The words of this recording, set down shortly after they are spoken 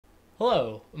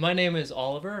Hello, my name is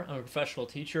Oliver. I'm a professional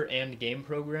teacher and game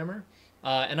programmer.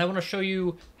 And I want to show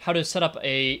you how to set up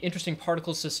a interesting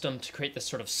particle system to create this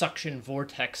sort of suction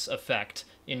vortex effect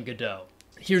in Godot.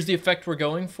 Here's the effect we're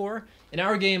going for. In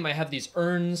our game, I have these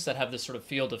urns that have this sort of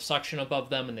field of suction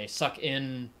above them, and they suck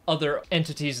in other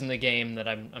entities in the game that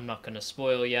I'm not going to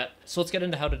spoil yet. So let's get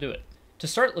into how to do it. To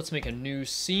start, let's make a new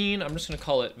scene. I'm just going to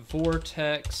call it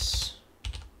vortex.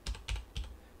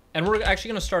 And we're actually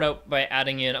going to start out by I'm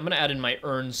going to add in my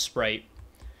urn sprite.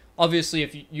 Obviously,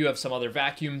 if you have some other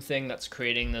vacuum thing that's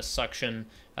creating this suction,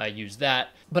 use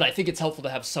that. But I think it's helpful to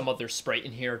have some other sprite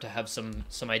in here to have some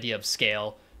idea of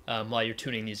scale while you're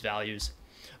tuning these values.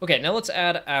 Okay, now let's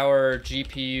add our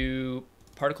GPU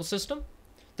particle system.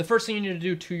 The first thing you need to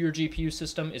do to your GPU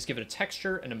system is give it a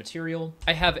texture and a material.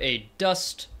 I have a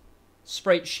dust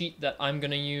sprite sheet that I'm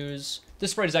going to use.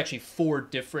 This sprite is actually 4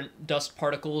 different dust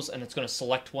particles, and it's going to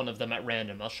select one of them at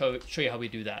random. I'll show you how we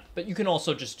do that. But you can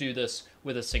also just do this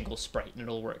with a single sprite, and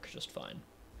it'll work just fine.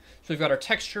 So we've got our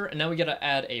texture, and now we got to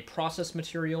add a process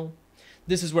material.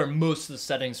 This is where most of the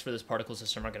settings for this particle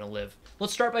system are going to live.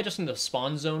 Let's start by adjusting the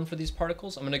spawn zone for these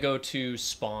particles. I'm going to go to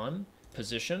spawn,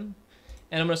 position,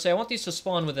 and I'm going to say I want these to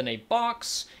spawn within a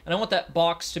box, and I want that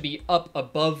box to be up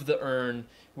above the urn.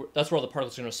 That's where all the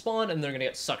particles are going to spawn, and they're going to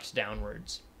get sucked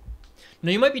downwards.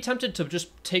 Now, you might be tempted to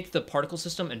just take the particle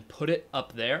system and put it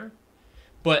up there,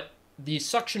 but the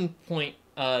suction point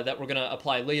that we're going to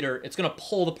apply later, it's going to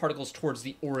pull the particles towards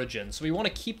the origin. So we want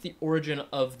to keep the origin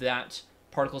of that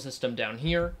particle system down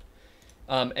here,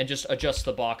 and just adjust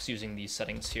the box using these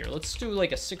settings here. Let's do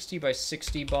like a 60 by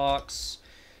 60 box.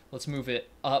 Let's move it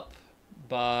up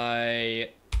by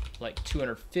like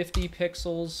 250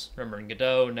 pixels. Remember, in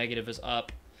Godot, negative is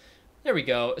up. There we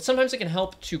go. Sometimes it can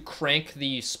help to crank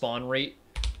the spawn rate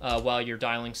while you're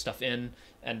dialing stuff in,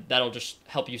 and that'll just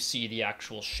help you see the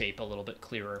actual shape a little bit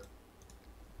clearer.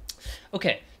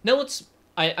 Okay, now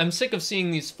I'm sick of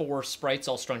seeing these 4 sprites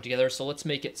all strung together, so let's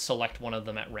make it select one of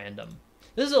them at random.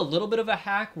 This is a little bit of a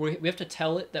hack. We have to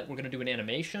tell it that we're going to do an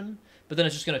animation, but then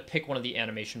it's just going to pick one of the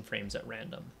animation frames at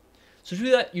random. So to do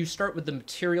that, you start with the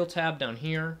material tab down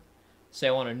here. Say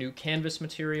I want a new canvas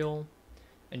material.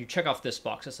 And you check off this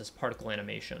box that says particle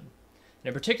animation. And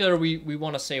in particular, we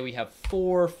want to say we have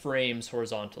 4 frames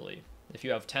horizontally. If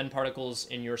you have 10 particles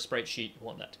in your sprite sheet, you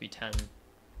want that to be 10,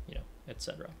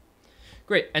 etc.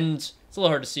 Great, and it's a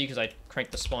little hard to see because I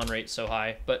cranked the spawn rate so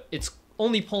high, but it's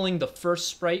only pulling the first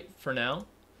sprite for now.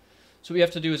 So what we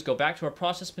have to do is go back to our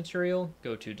process material,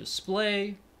 go to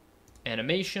display,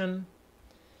 animation,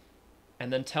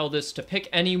 and then tell this to pick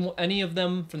any of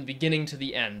them from the beginning to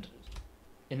the end.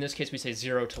 In this case, we say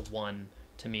 0 to 1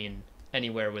 to mean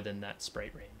anywhere within that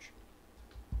sprite range.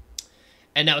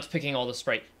 And now it's picking all the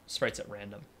sprites at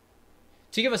random.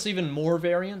 To give us even more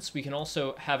variance, we can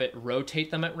also have it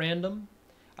rotate them at random.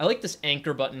 I like this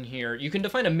anchor button here. You can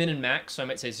define a min and max, so I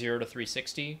might say 0 to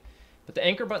 360. But the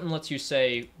anchor button lets you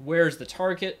say, where's the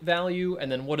target value,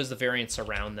 and then what is the variance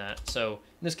around that. So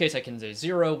in this case, I can say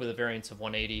 0 with a variance of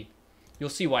 180. You'll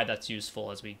see why that's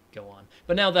useful as we go on.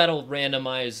 But now that'll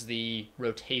randomize the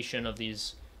rotation of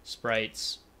these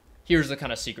sprites. Here's the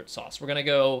kind of secret sauce. We're going to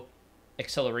go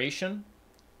acceleration,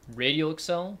 radial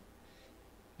accel.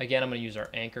 Again, I'm going to use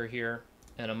our anchor here,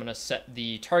 and I'm going to set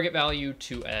the target value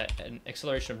to an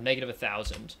acceleration of negative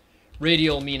 1,000.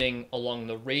 Radial meaning along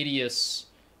the radius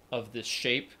of this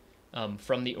shape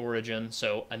from the origin.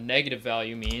 So a negative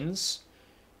value means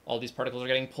all these particles are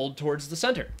getting pulled towards the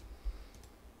center.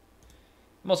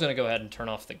 I'm also going to go ahead and turn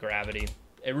off the gravity.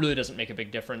 It really doesn't make a big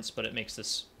difference, but it makes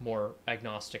this more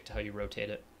agnostic to how you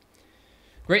rotate it.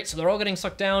 Great, so they're all getting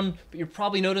sucked down, but you're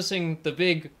probably noticing the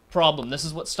big problem. This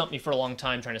is what stumped me for a long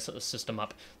time trying to set the system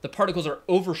up. The particles are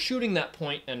overshooting that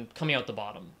point and coming out the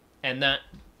bottom, and that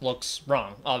looks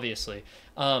wrong, obviously.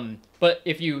 But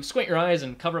if you squint your eyes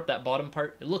and cover up that bottom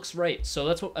part, it looks right. So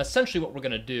that's essentially what we're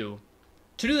going to do.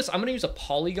 To do this, I'm going to use a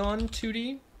polygon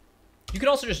 2D. You could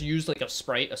also just use like a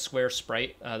sprite, a square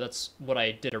sprite. That's what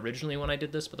I did originally when I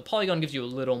did this, but the polygon gives you a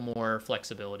little more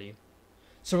flexibility.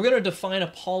 So we're going to define a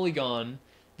polygon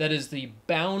that is the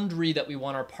boundary that we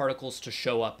want our particles to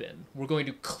show up in. We're going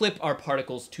to clip our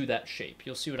particles to that shape.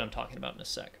 You'll see what I'm talking about in a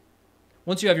sec.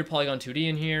 Once you have your polygon 2D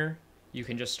in here, you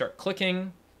can just start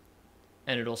clicking,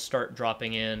 and it'll start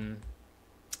dropping in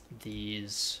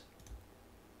these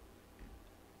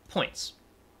points.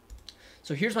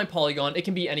 So here's my polygon. It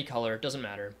can be any color, it doesn't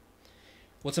matter.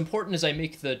 What's important is I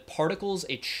make the particles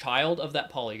a child of that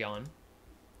polygon.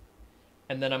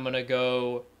 And then I'm going to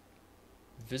go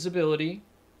visibility,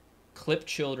 clip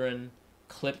children,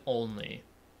 clip only.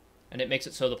 And it makes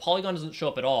it so the polygon doesn't show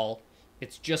up at all.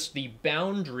 It's just the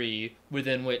boundary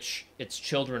within which its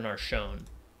children are shown.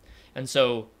 And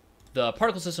so the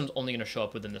particle system is only going to show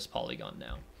up within this polygon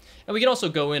now. And we can also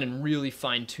go in and really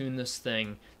fine-tune this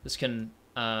thing. This can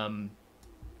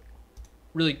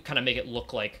really kind of make it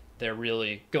look like they're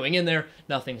really going in there,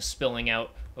 nothing spilling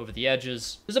out over the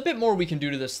edges. There's a bit more we can do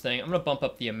to this thing. I'm going to bump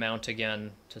up the amount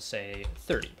again to, say,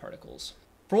 30 particles.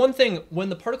 For one thing, when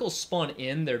the particles spawn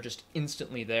in, they're just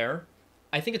instantly there.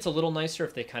 I think it's a little nicer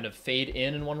if they kind of fade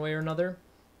in one way or another.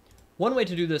 One way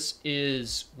to do this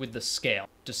is with the scale.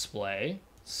 Display,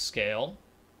 scale.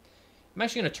 I'm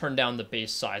actually going to turn down the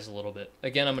base size a little bit.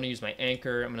 Again, I'm going to use my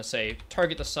anchor. I'm going to say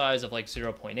target the size of like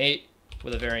 0.8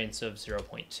 with a variance of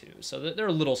 0.2. So they're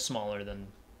a little smaller than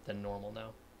normal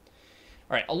now.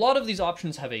 All right, a lot of these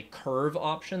options have a curve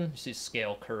option. You see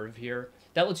scale curve here.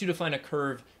 That lets you define a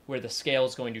curve where the scale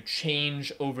is going to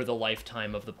change over the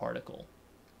lifetime of the particle.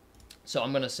 So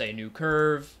I'm going to say new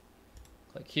curve,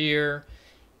 click here,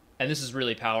 and this is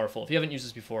really powerful. If you haven't used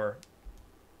this before,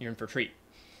 you're in for a treat.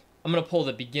 I'm going to pull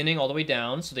the beginning all the way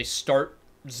down, so they start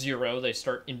 0, they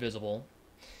start invisible.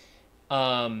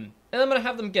 And I'm going to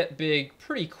have them get big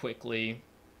pretty quickly.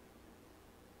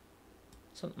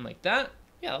 Something like that.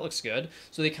 Yeah, that looks good.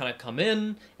 So they kind of come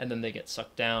in, and then they get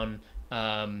sucked down.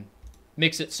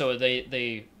 Makes it so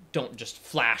they don't just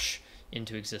flash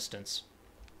into existence.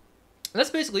 And that's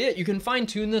basically it. You can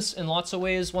fine-tune this in lots of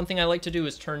ways. One thing I like to do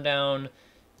is turn down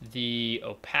the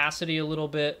opacity a little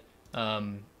bit. So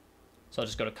I'll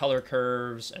just go to color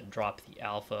curves and drop the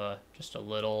alpha just a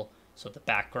little so the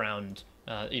background,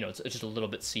 it's just a little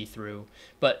bit see-through.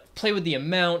 But play with the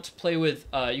amount, play with,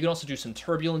 you can also do some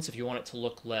turbulence if you want it to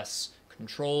look less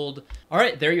controlled. All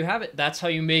right, there you have it. That's how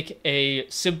you make a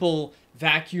simple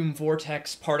vacuum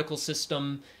vortex particle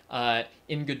system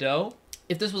in Godot.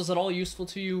 If this was at all useful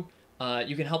to you,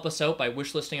 you can help us out by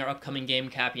wishlisting our upcoming game,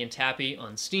 Cappy and Tappy,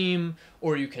 on Steam,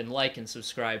 or you can like and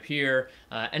subscribe here.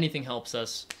 Anything helps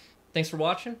us. Thanks for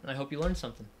watching, and I hope you learned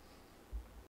something.